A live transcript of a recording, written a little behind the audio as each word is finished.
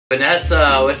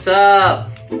Vanessa, what's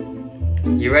up?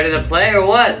 You ready to play or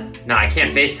what? No, I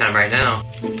can't FaceTime right now.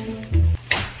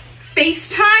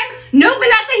 FaceTime? No,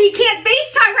 Vanessa, he can't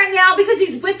FaceTime right now because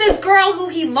he's with this girl who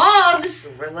he loves.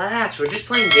 Relax, we're just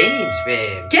playing games,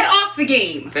 babe. Get off the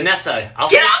game. Vanessa,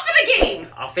 Get off of the game.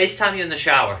 I'll FaceTime you in the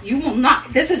shower. You will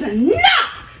not. This is enough.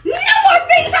 No more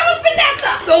FaceTime with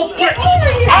Vanessa. So get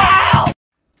over here. Ow!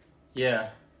 Yeah.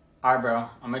 Alright, bro.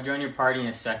 I'm gonna join your party in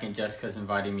a second. Jessica's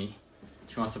inviting me.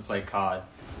 She wants to play COD.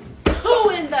 Who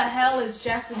in the hell is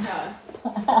Jessica?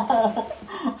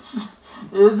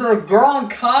 There's a girl on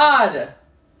COD!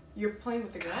 You're playing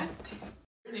with the girl?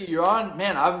 Brittany, you're on?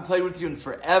 Man, I haven't played with you in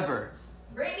forever.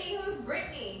 Brittany, who's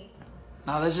Brittany?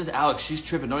 Nah, that's just Alex. She's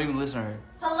tripping. Don't even listen to her.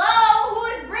 Hello, who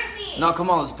is Brittany? No, come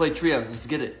on. Let's play trios. Let's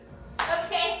get it.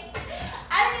 Okay.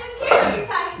 I don't even care who you're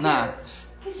talking Nah. to.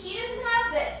 Because she doesn't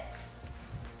have this.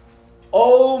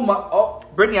 Oh, my. Oh,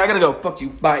 Brittany, I gotta go. Fuck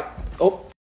you. Bye. Oh.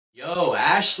 Yo,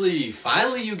 Ashley,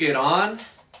 finally you get on.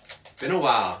 Been a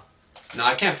while. No,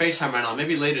 I can't FaceTime right now.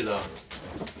 Maybe later, though.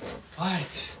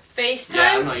 What? FaceTime? Yeah,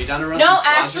 I don't know. You down to run No, some squads or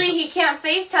Ashley, something? he can't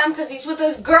FaceTime because he's with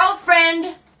his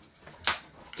girlfriend.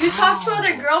 You talk to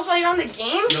other girls while you're on the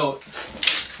game? Yo,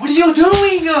 what are you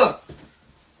doing?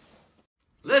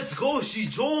 Let's go, she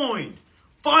joined.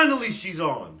 Finally, she's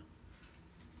on.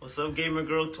 What's up, gamer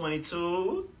girl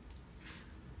 22?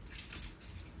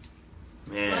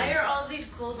 Man. Why are all these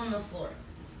clothes on the floor?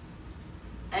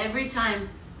 Every time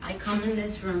I come in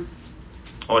this room.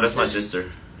 Oh, that's my sister,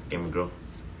 gamer girl.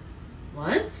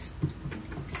 What?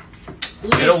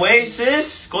 Get away,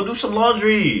 sis. Go do some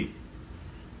laundry.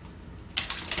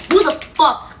 Who the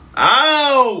fuck?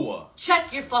 Ow!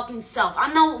 Check your fucking self.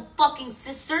 I'm no fucking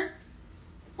sister.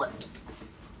 What?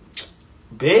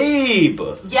 Babe.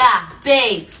 Yeah,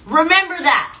 babe. Remember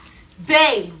that.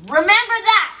 Babe, remember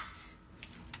that.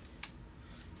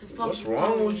 The fuck What's is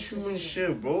wrong with this you and shit?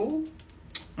 shit, bro?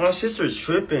 My sister's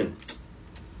tripping.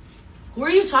 Who are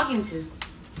you talking to?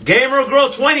 Gamer girl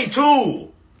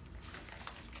 22.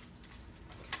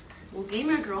 Well,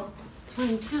 gamer girl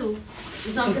 22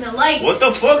 is not gonna like. What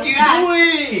the fuck the you fact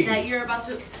doing? That you're about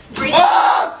to break.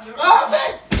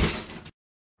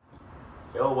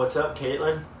 Yo, what's up,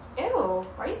 Caitlin? Ew,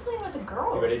 why are you playing with a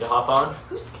girl? You ready to hop on?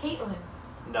 Who's Caitlin?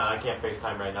 Nah, I can't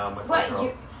FaceTime right now. I'm with my What?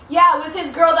 girl. Yeah, with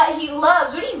his girl that he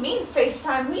loves. What do you mean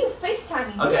FaceTime? Who are you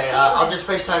FaceTiming? Who's Okay, Caitlin? I'll just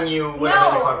FaceTime you when I'm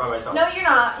in the car by myself. No, you're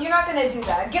not. You're not gonna do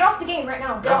that. Get off the game right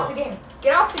now. Get off the game.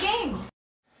 Get off the game.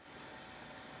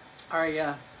 Alright,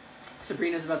 yeah.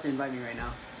 Sabrina's about to invite me right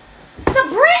now.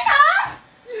 Sabrina?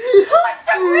 Who is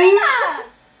Sabrina?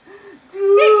 Dude,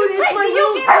 it's it's my video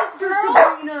little games, sister, girl.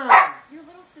 Sabrina! Your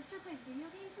little sister plays video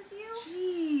games with you?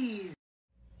 Jeez.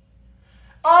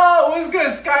 Oh, what's good,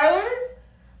 Skylar?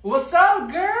 What's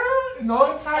up, girl?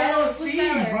 Long time no Skylar, see,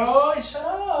 who's Skylar? bro. Shut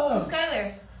up. Who's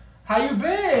Skylar? How you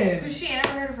been? Who's she? I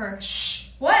never heard of her. Shh.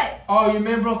 What? Oh, your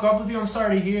man broke up with you? I'm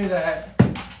sorry to hear that.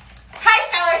 Hi,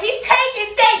 Skylar. He's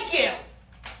taken. Thank you.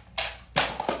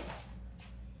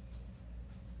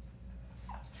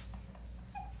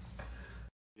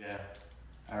 Yeah.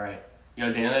 Alright.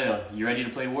 Yo, Daniela, you ready to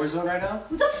play Warzone right now?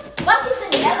 Who the fuck is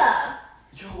Daniela?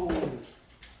 Yo.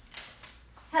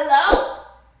 Hello?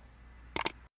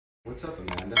 What's up,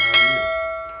 Amanda? How are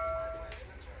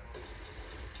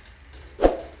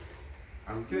you?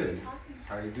 I'm good.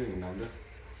 How are you doing, Amanda?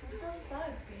 What the fuck,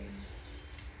 babe?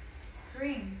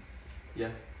 Green. Yeah.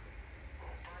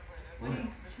 Who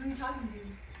are you talking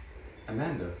to?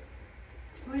 Amanda.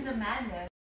 Who's Amanda?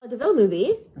 A DeVille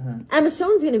movie. Emma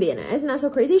Stone's gonna be in it. Isn't that so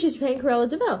crazy? She's playing Cruella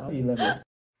DeVille. Oh, you love it.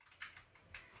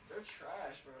 They're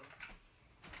trash, bro.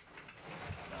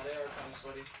 Nah, they are kind of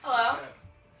sweaty. Hello?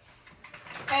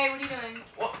 Hey, what are you doing?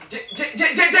 What? Yeah, I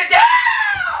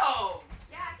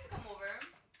can come over.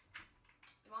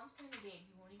 Yvonne's playing the game.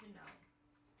 He won't even know.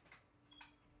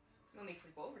 You want me to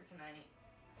sleep over tonight?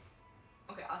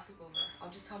 Okay, I'll sleep over. I'll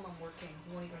just tell him I'm working.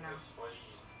 He won't even know.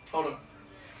 Hold on.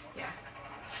 Yeah.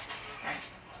 Alright.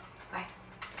 Bye.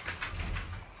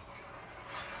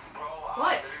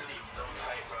 What?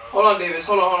 Hold on, Davis.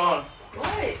 Hold on.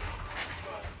 What?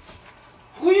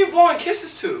 Who are you blowing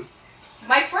kisses to?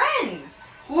 My friends!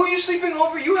 Who are you sleeping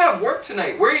over? You have work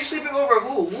tonight. Where are you sleeping over?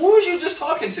 Who? Who was you just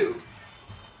talking to?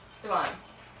 Come on.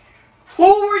 Who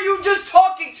were you just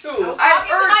talking to? I was talking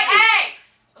to my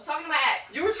ex! I was talking to my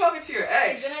ex. You were talking to your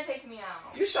ex. He's gonna take me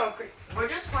out. You sound crazy. We're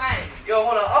just friends. Yo,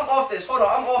 hold on. I'm off this. Hold on.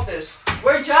 I'm off this.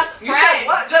 We're just friends. You said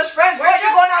what? Just friends? We're Where are you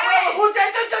just going out friends. with? Who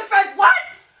said just friends? What?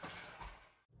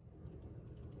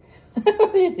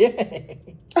 What are you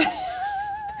doing?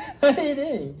 What are you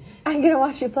doing? I'm gonna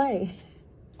watch you play.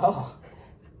 Oh.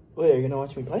 Wait, are you gonna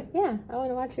watch me play? Yeah, I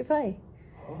wanna watch you play.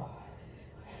 Oh.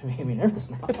 Making me nervous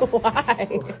now. Why?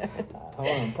 I want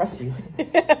to impress you. Do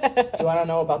you want to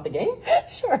know about the game?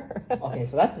 Sure. Okay,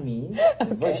 so that's me.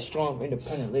 I'm very strong,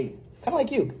 independent lady. Kind of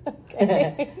like you.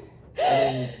 Okay.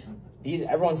 And then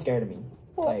everyone's scared of me.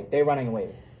 Like, they're running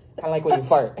away. Kind of like when you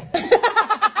fart.